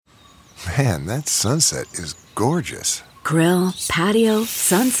Man, that sunset is gorgeous. Grill, patio,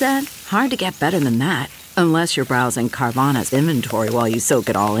 sunset. Hard to get better than that. Unless you're browsing Carvana's inventory while you soak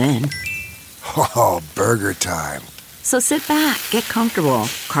it all in. Oh, burger time. So sit back, get comfortable.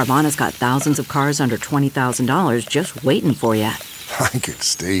 Carvana's got thousands of cars under $20,000 just waiting for you. I could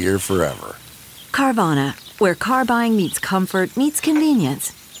stay here forever. Carvana, where car buying meets comfort meets convenience.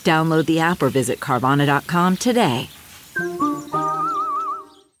 Download the app or visit Carvana.com today.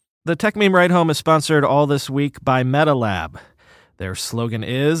 The Tech Meme Ride Home is sponsored all this week by MetaLab. Their slogan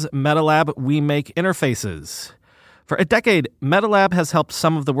is, MetaLab, we make interfaces. For a decade, MetaLab has helped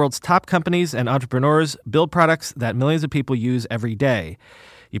some of the world's top companies and entrepreneurs build products that millions of people use every day.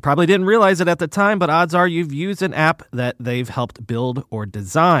 You probably didn't realize it at the time, but odds are you've used an app that they've helped build or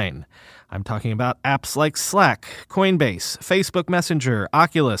design. I'm talking about apps like Slack, Coinbase, Facebook Messenger,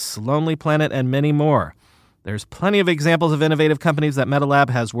 Oculus, Lonely Planet, and many more. There's plenty of examples of innovative companies that MetaLab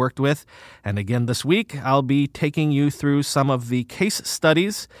has worked with. And again this week, I'll be taking you through some of the case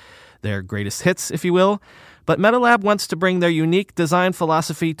studies, their greatest hits, if you will. But MetaLab wants to bring their unique design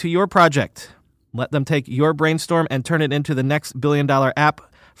philosophy to your project. Let them take your brainstorm and turn it into the next billion-dollar app,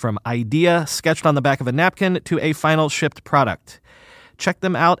 from idea sketched on the back of a napkin to a final shipped product. Check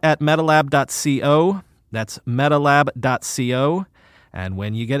them out at metalab.co. That's metalab.co. And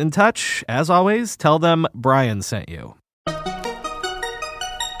when you get in touch, as always, tell them Brian sent you.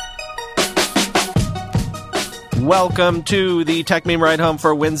 Welcome to the Tech Meme Ride Home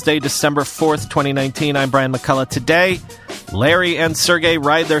for Wednesday, December 4th, 2019. I'm Brian McCullough. Today, Larry and Sergey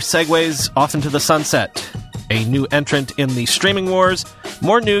ride their Segways off into the sunset. A new entrant in the streaming wars.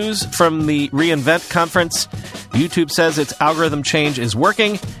 More news from the reInvent conference. YouTube says its algorithm change is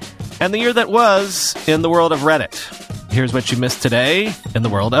working. And the year that was in the world of Reddit. Here's what you missed today in the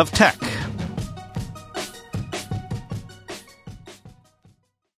world of tech.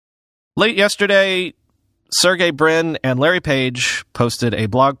 Late yesterday, Sergey Brin and Larry Page posted a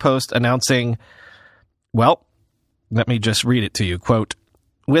blog post announcing, well, let me just read it to you. Quote,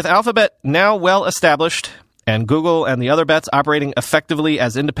 with Alphabet now well established and Google and the other bets operating effectively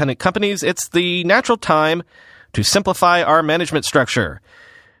as independent companies, it's the natural time to simplify our management structure.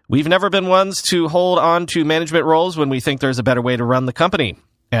 We've never been ones to hold on to management roles when we think there's a better way to run the company.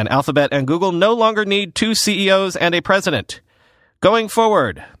 And Alphabet and Google no longer need two CEOs and a president. Going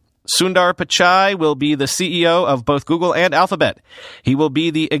forward, Sundar Pichai will be the CEO of both Google and Alphabet. He will be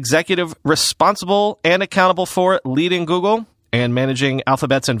the executive responsible and accountable for leading Google and managing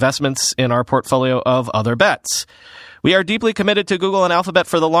Alphabet's investments in our portfolio of other bets. We are deeply committed to Google and Alphabet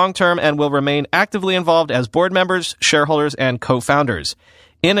for the long term and will remain actively involved as board members, shareholders, and co-founders.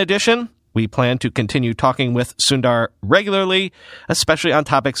 In addition, we plan to continue talking with Sundar regularly, especially on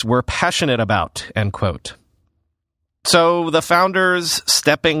topics we're passionate about, end quote. So the founders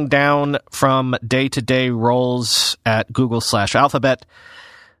stepping down from day-to-day roles at Google/Alphabet.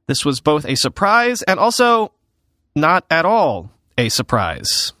 This was both a surprise and also not at all a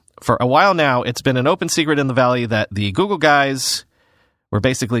surprise. For a while now, it's been an open secret in the Valley that the Google guys were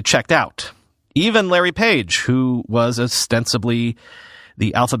basically checked out. Even Larry Page, who was ostensibly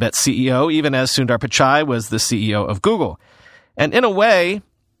the Alphabet CEO, even as Sundar Pichai was the CEO of Google. And in a way,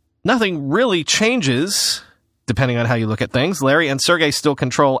 nothing really changes, depending on how you look at things. Larry and Sergey still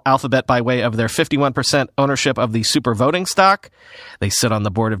control Alphabet by way of their 51% ownership of the super voting stock. They sit on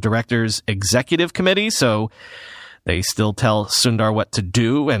the board of directors executive committee, so they still tell Sundar what to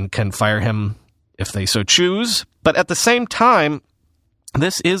do and can fire him if they so choose. But at the same time,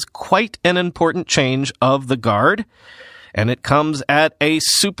 this is quite an important change of the guard. And it comes at a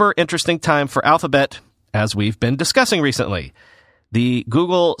super interesting time for Alphabet, as we've been discussing recently. The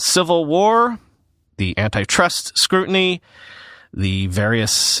Google civil war, the antitrust scrutiny, the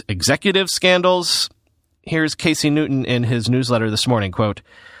various executive scandals. Here's Casey Newton in his newsletter this morning, quote,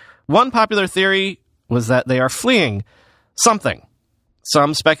 one popular theory was that they are fleeing something.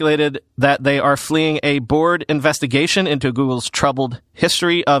 Some speculated that they are fleeing a board investigation into Google's troubled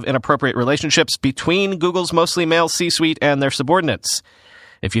history of inappropriate relationships between Google's mostly male C-suite and their subordinates.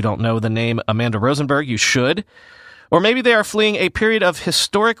 If you don't know the name Amanda Rosenberg, you should. Or maybe they are fleeing a period of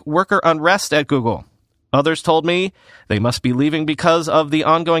historic worker unrest at Google. Others told me they must be leaving because of the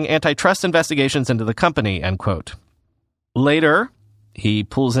ongoing antitrust investigations into the company, end quote. Later, he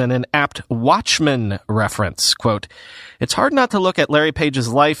pulls in an apt Watchmen reference, quote, it's hard not to look at Larry Page's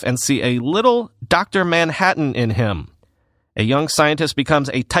life and see a little Dr. Manhattan in him. A young scientist becomes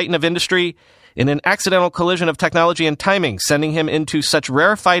a titan of industry in an accidental collision of technology and timing, sending him into such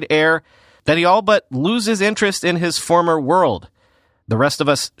rarefied air that he all but loses interest in his former world. The rest of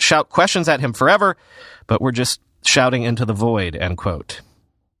us shout questions at him forever, but we're just shouting into the void, end quote.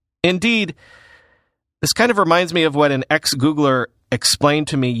 Indeed, this kind of reminds me of what an ex-Googler explained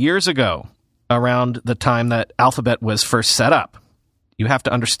to me years ago around the time that Alphabet was first set up. You have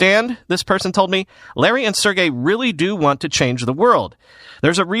to understand, this person told me, Larry and Sergey really do want to change the world.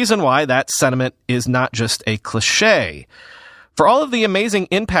 There's a reason why that sentiment is not just a cliche. For all of the amazing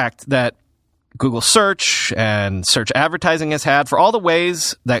impact that Google search and search advertising has had, for all the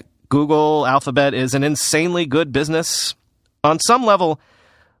ways that Google Alphabet is an insanely good business, on some level,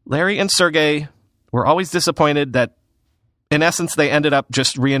 Larry and Sergey were always disappointed that, in essence, they ended up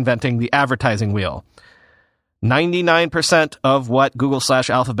just reinventing the advertising wheel. 99% of what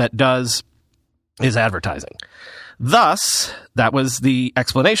Google/Alphabet does is advertising. Thus, that was the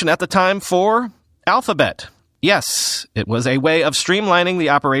explanation at the time for Alphabet. Yes, it was a way of streamlining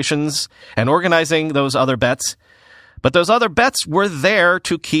the operations and organizing those other bets, but those other bets were there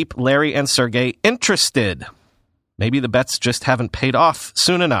to keep Larry and Sergey interested. Maybe the bets just haven't paid off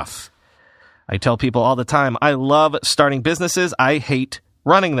soon enough. I tell people all the time, I love starting businesses. I hate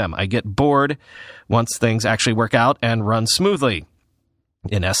running them. I get bored once things actually work out and run smoothly.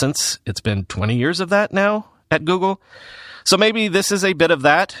 In essence, it's been 20 years of that now at Google. So maybe this is a bit of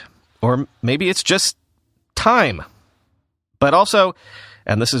that, or maybe it's just time. But also,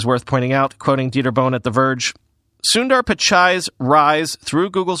 and this is worth pointing out, quoting Dieter Bohn at The Verge, Sundar Pichai's rise through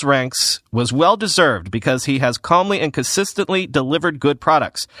Google's ranks was well-deserved because he has calmly and consistently delivered good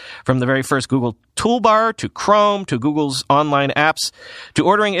products. From the very first Google toolbar, to Chrome, to Google's online apps, to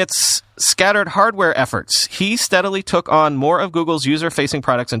ordering its scattered hardware efforts, he steadily took on more of Google's user-facing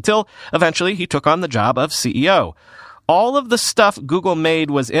products until, eventually, he took on the job of CEO. All of the stuff Google made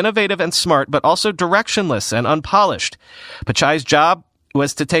was innovative and smart, but also directionless and unpolished. Pichai's job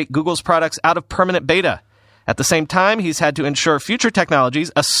was to take Google's products out of permanent beta. At the same time, he's had to ensure future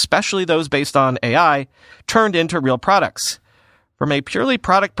technologies, especially those based on AI, turned into real products. From a purely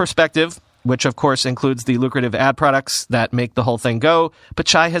product perspective, which of course includes the lucrative ad products that make the whole thing go,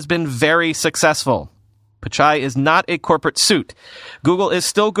 Pichai has been very successful. Pichai is not a corporate suit. Google is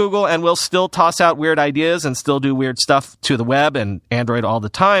still Google and will still toss out weird ideas and still do weird stuff to the web and Android all the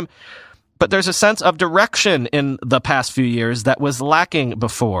time. But there's a sense of direction in the past few years that was lacking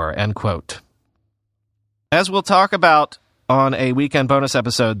before, end quote. As we'll talk about on a weekend bonus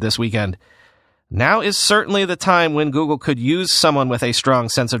episode this weekend, now is certainly the time when Google could use someone with a strong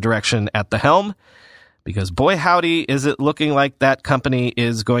sense of direction at the helm, because boy howdy is it looking like that company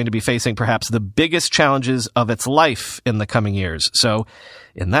is going to be facing perhaps the biggest challenges of its life in the coming years. So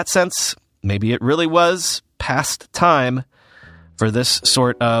in that sense, maybe it really was past time for this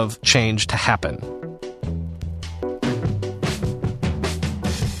sort of change to happen.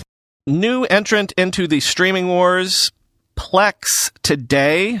 New entrant into the streaming wars, Plex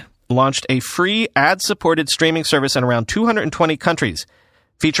today launched a free ad-supported streaming service in around 220 countries,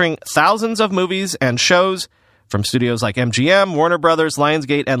 featuring thousands of movies and shows from studios like MGM, Warner Brothers,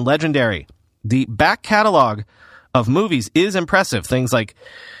 Lionsgate, and Legendary. The back catalog of movies is impressive. Things like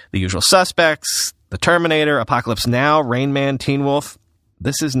The Usual Suspects, The Terminator, Apocalypse Now, Rain Man, Teen Wolf.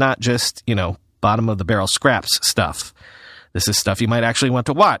 This is not just, bottom-of-the-barrel scraps stuff. This is stuff you might actually want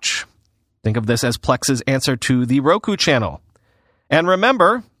to watch. Think of this as Plex's answer to the Roku channel. And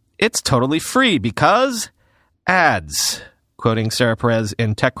remember, it's totally free because ads, quoting Sarah Perez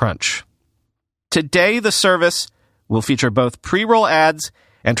in TechCrunch. Today, the service will feature both pre-roll ads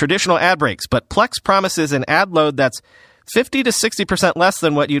and traditional ad breaks, but Plex promises an ad load that's 50 to 60% less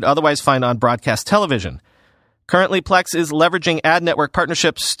than what you'd otherwise find on broadcast television. Currently, Plex is leveraging ad network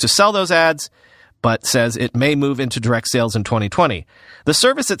partnerships to sell those ads, but says it may move into direct sales in 2020. The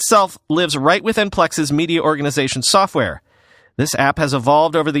service itself lives right within Plex's media organization software. This app has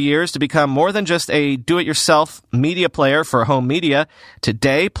evolved over the years to become more than just a do-it-yourself media player for home media.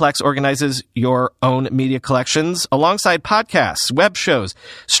 Today, Plex organizes your own media collections alongside podcasts, web shows,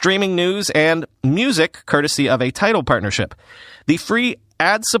 streaming news, and music, courtesy of a Tidal partnership. The free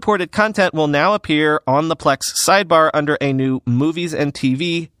ad-supported content will now appear on the Plex sidebar under a new Movies and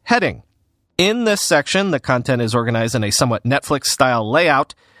TV heading. In this section, the content is organized in a somewhat Netflix-style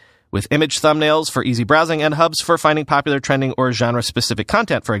layout, with image thumbnails for easy browsing and hubs for finding popular, trending, or genre-specific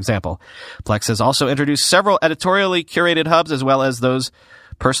content, for example. Plex has also introduced several editorially curated hubs, as well as those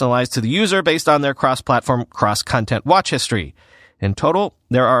personalized to the user based on their cross-platform, cross-content watch history. In total,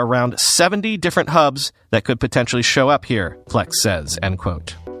 there are around 70 different hubs that could potentially show up here, Plex says, end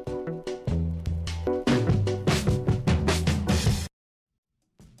quote.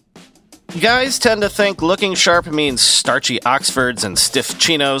 Guys tend to think looking sharp means starchy Oxfords and stiff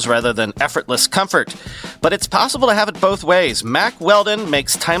chinos rather than effortless comfort. But it's possible to have it both ways. Mack Weldon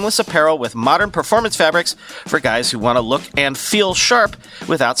makes timeless apparel with modern performance fabrics for guys who want to look and feel sharp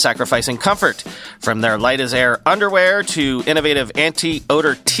without sacrificing comfort. From their light-as-air underwear to innovative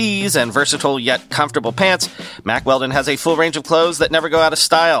anti-odor tees and versatile yet comfortable pants, Mack Weldon has a full range of clothes that never go out of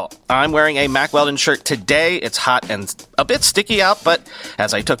style. I'm wearing a Mack Weldon shirt today. It's hot and a bit sticky out, but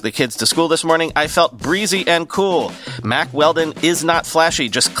as I took the kids to school this morning, I felt breezy and cool. Mack Weldon is not flashy,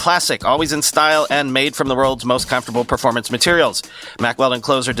 just classic, always in style and made from the world's most comfortable performance materials. Mack Weldon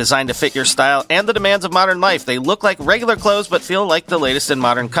clothes are designed to fit your style and the demands of modern life. They look like regular clothes, but feel like the latest in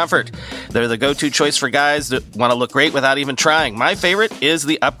modern comfort. They're the go-to choice for guys that want to look great without even trying. My favorite is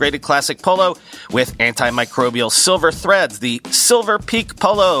the upgraded classic polo with antimicrobial silver threads, the Silver Peak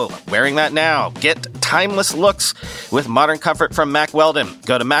Polo. Wearing that now. Get timeless looks with modern comfort from Mack Weldon.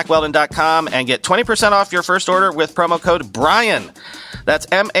 Go to MackWeldon.com and get 20% off your first order with promo code Brian. That's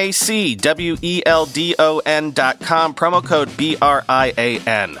MackWeldon.com, promo code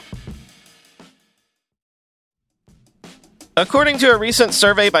BRIAN. According to a recent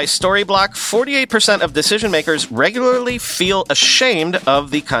survey by Storyblock, 48% of decision makers regularly feel ashamed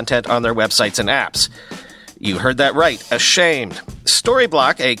of the content on their websites and apps. You heard that right, ashamed.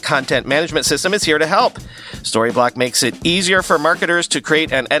 Storyblock, a content management system, is here to help. Storyblock makes it easier for marketers to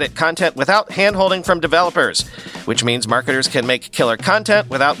create and edit content without hand-holding from developers, which means marketers can make killer content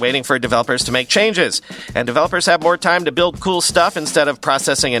without waiting for developers to make changes. And developers have more time to build cool stuff instead of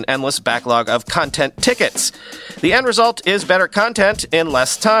processing an endless backlog of content tickets. The end result is better content in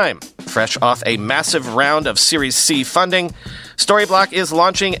less time. Fresh off a massive round of Series C funding, Storyblock is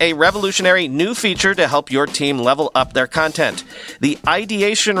launching a revolutionary new feature to help your team level up their content. The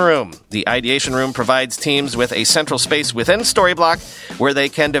Ideation Room. The Ideation Room provides teams with a central space within Storyblock where they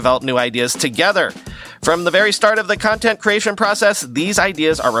can develop new ideas together. From the very start of the content creation process, these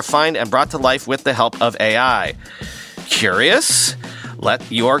ideas are refined and brought to life with the help of AI. Curious?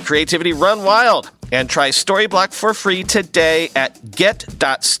 Let your creativity run wild and try Storyblock for free today at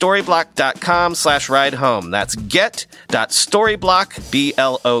get.storyblock.com/ridehome. That's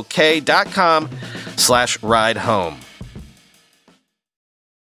get.storyblock.com/ridehome.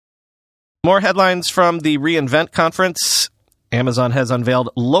 More headlines from the reInvent conference. Amazon has unveiled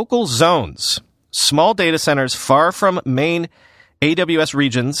local zones, small data centers far from main AWS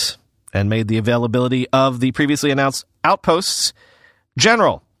regions, and made the availability of the previously announced outposts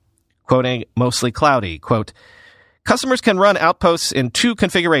general. Quoting Mostly Cloudy, quote, customers can run outposts in two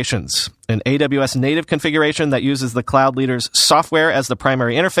configurations, an AWS native configuration that uses the cloud leader's software as the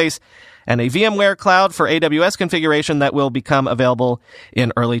primary interface, and a VMware Cloud for AWS configuration that will become available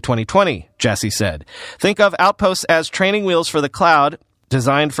in early 2020, Jassy said. Think of outposts as training wheels for the cloud,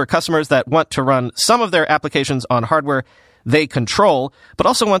 designed for customers that want to run some of their applications on hardware they control, but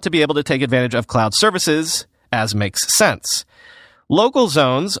also want to be able to take advantage of cloud services as makes sense. Local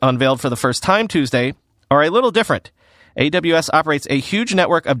zones, unveiled for the first time Tuesday, are a little different. AWS operates a huge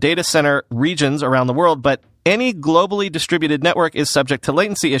network of data center regions around the world, but any globally distributed network is subject to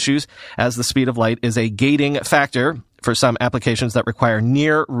latency issues, as the speed of light is a gating factor for some applications that require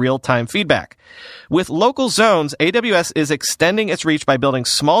near real-time feedback. With local zones, AWS is extending its reach by building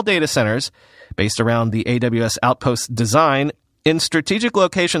small data centers based around the AWS Outpost design in strategic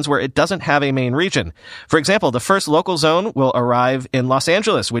locations where it doesn't have a main region. For example, the first local zone will arrive in Los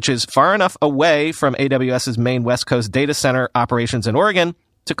Angeles, which is far enough away from AWS's main West Coast data center operations in Oregon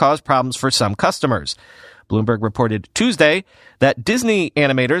to cause problems for some customers. Bloomberg reported Tuesday that Disney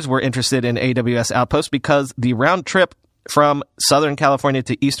animators were interested in AWS Outpost because the round trip from Southern California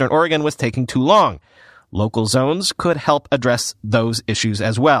to Eastern Oregon was taking too long. Local zones could help address those issues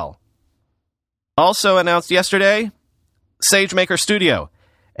as well. Also announced yesterday, SageMaker Studio,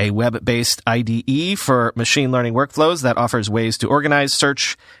 a web-based IDE for machine learning workflows that offers ways to organize,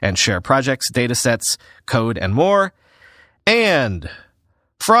 search, and share projects, datasets, code, and more. And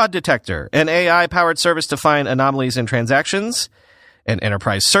Fraud Detector, an AI-powered service to find anomalies in transactions, an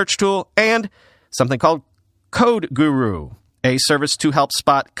enterprise search tool, and something called Code Guru, a service to help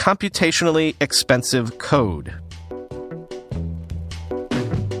spot computationally expensive code.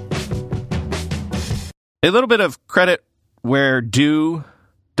 A little bit of credit where due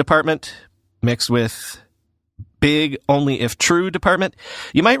department mixed with big only if true department.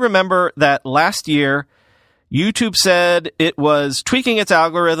 You might remember that last year, YouTube said it was tweaking its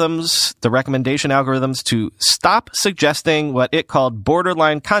algorithms, the recommendation algorithms, to stop suggesting what it called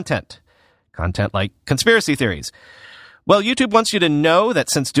borderline content like conspiracy theories. Well, YouTube wants you to know that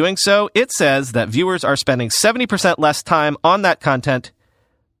since doing so, it says that viewers are spending 70% less time on that content,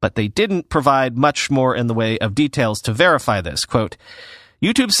 but they didn't provide much more in the way of details to verify this. Quote,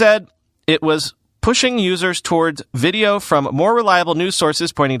 YouTube said it was pushing users towards video from more reliable news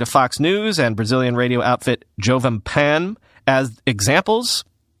sources, pointing to Fox News and Brazilian radio outfit Jovem Pan as examples.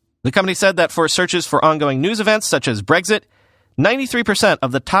 The company said that for searches for ongoing news events such as Brexit, 93%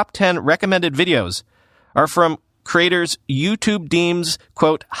 of the top 10 recommended videos are from creators YouTube deems,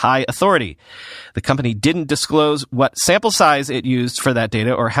 quote, high authority. The company didn't disclose what sample size it used for that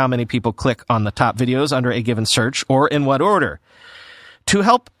data or how many people click on the top videos under a given search or in what order. To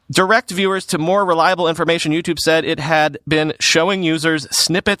help direct viewers to more reliable information, YouTube said it had been showing users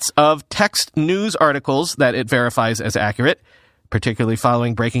snippets of text news articles that it verifies as accurate, particularly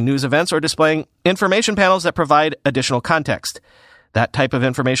following breaking news events or displaying information panels that provide additional context. That type of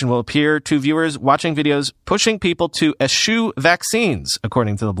information will appear to viewers watching videos pushing people to eschew vaccines,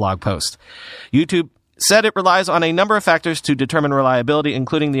 according to the blog post. YouTube said it relies on a number of factors to determine reliability,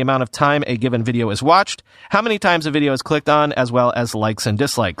 including the amount of time a given video is watched, how many times a video is clicked on, as well as likes and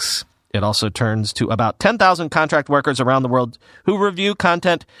dislikes. It also turns to about 10,000 contract workers around the world who review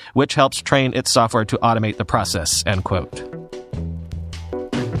content, which helps train its software to automate the process, end quote.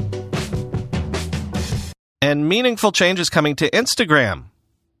 And meaningful change is coming to Instagram.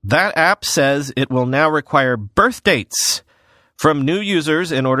 That app says it will now require birth dates from new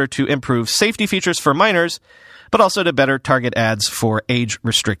users in order to improve safety features for minors, but also to better target ads for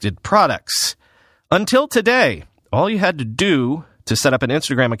age-restricted products. Until today, all you had to do to set up an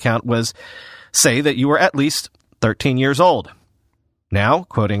Instagram account was say that you were at least 13 years old. Now,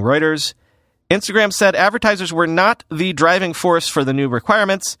 quoting Reuters, Instagram said advertisers were not the driving force for the new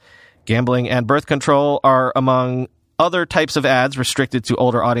requirements. Gambling and birth control are among other types of ads restricted to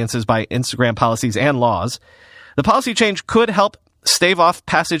older audiences by Instagram policies and laws. The policy change could help stave off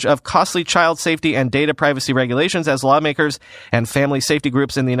passage of costly child safety and data privacy regulations as lawmakers and family safety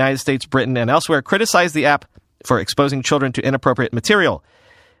groups in the United States, Britain, and elsewhere criticize the app for exposing children to inappropriate material.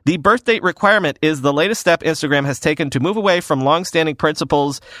 The birth date requirement is the latest step Instagram has taken to move away from long-standing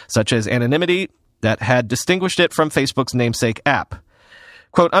principles such as anonymity that had distinguished it from Facebook's namesake app.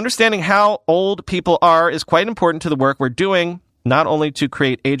 Quote, understanding how old people are is quite important to the work we're doing, not only to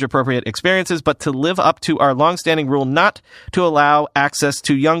create age-appropriate experiences, but to live up to our long-standing rule not to allow access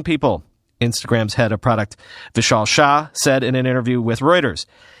to young people, Instagram's head of product, Vishal Shah, said in an interview with Reuters.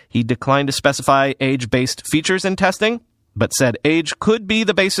 He declined to specify age-based features in testing, but said age could be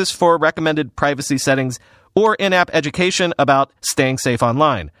the basis for recommended privacy settings or in-app education about staying safe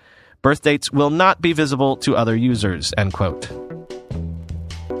online. Birth dates will not be visible to other users, end quote.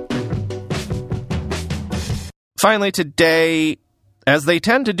 Finally, today, as they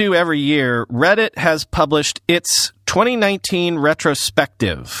tend to do every year, Reddit has published its 2019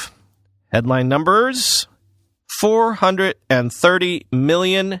 retrospective. Headline numbers, 430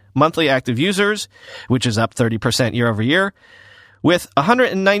 million monthly active users, which is up 30% year over year, with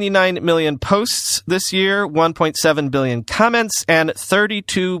 199 million posts this year, 1.7 billion comments, and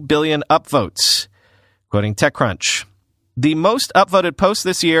 32 billion upvotes. Quoting TechCrunch, the most upvoted post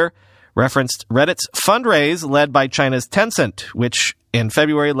this year referenced Reddit's fundraise led by China's Tencent, which in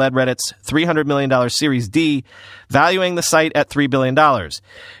February led Reddit's $300 million Series D, valuing the site at $3 billion.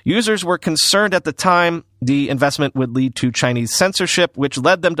 Users were concerned at the time the investment would lead to Chinese censorship, which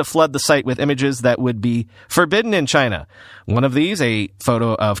led them to flood the site with images that would be forbidden in China. One of these, a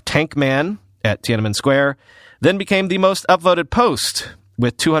photo of Tank Man at Tiananmen Square, then became the most upvoted post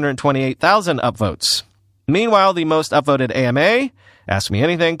with 228,000 upvotes. Meanwhile, the most upvoted AMA, Ask Me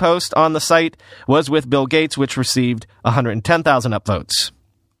Anything post on the site was with Bill Gates, which received 110,000 upvotes.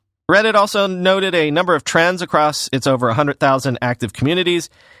 Reddit also noted a number of trends across its over 100,000 active communities,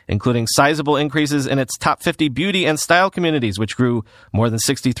 including sizable increases in its top 50 beauty and style communities, which grew more than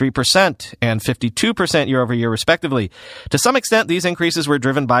 63% and 52% year over year, respectively. To some extent, these increases were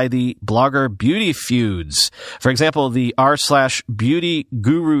driven by the blogger beauty feuds. For example, the r/beauty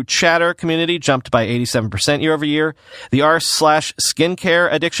guru chatter community jumped by 87% year over year. The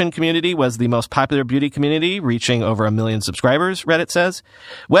r/skincare addiction community was the most popular beauty community, reaching over 1 million subscribers, Reddit says.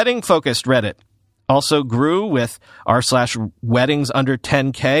 Wedding-focused Reddit also grew, with r/weddings under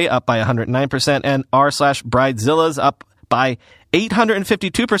 10K up by 109% and r/bridezillas up by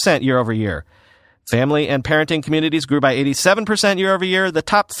 852% year over year. Family and parenting communities grew by 87% year over year. The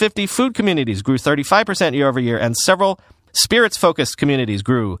top 50 food communities grew 35% year over year, and several spirits-focused communities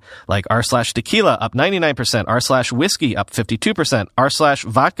grew, like r/tequila up 99%, r/whiskey up 52%,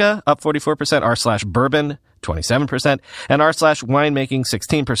 r/vodka up 44%, r/bourbon 27%, and r/winemaking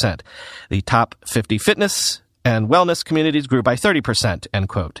 16%. The top 50 fitness and wellness communities grew by 30%, end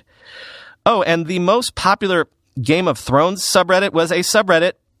quote. Oh, and the most popular Game of Thrones subreddit was a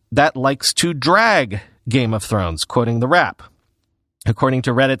subreddit that likes to drag Game of Thrones, quoting The Wrap. According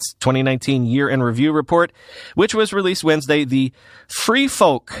to Reddit's 2019 Year in Review report, which was released Wednesday, the Free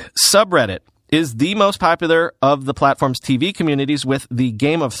Folk subreddit is the most popular of the platform's TV communities, with the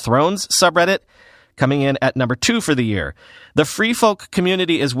Game of Thrones subreddit coming in at number 2 for the year. The Free Folk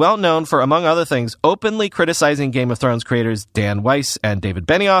community is well known for, among other things, openly criticizing Game of Thrones creators Dan Weiss and David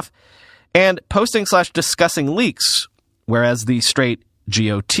Benioff, and posting/discussing leaks, whereas the straight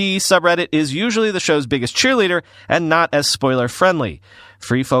GOT subreddit is usually the show's biggest cheerleader and not as spoiler-friendly.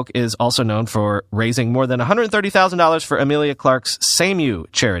 Free Folk is also known for raising more than $130,000 for Emilia Clarke's SAMU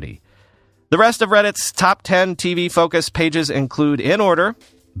charity. The rest of Reddit's top 10 TV-focused pages include, in order,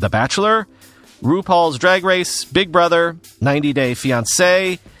 The Bachelor, RuPaul's Drag Race, Big Brother, 90 Day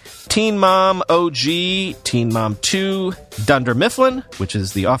Fiancé, Teen Mom OG, Teen Mom 2, Dunder Mifflin, which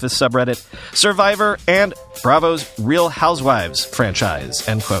is the Office subreddit, Survivor, and Bravo's Real Housewives franchise,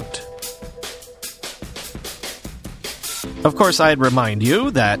 end quote. Of course, I'd remind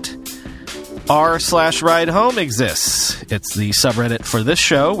you that r/ride-home exists. It's the subreddit for this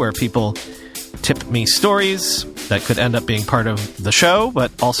show where people tip me stories that could end up being part of the show,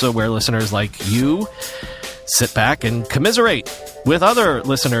 but also where listeners like you sit back and commiserate with other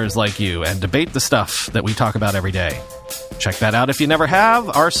listeners like you and debate the stuff that we talk about every day. Check that out if you never have,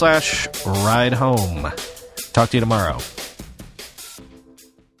 r/ride-home. Talk to you tomorrow.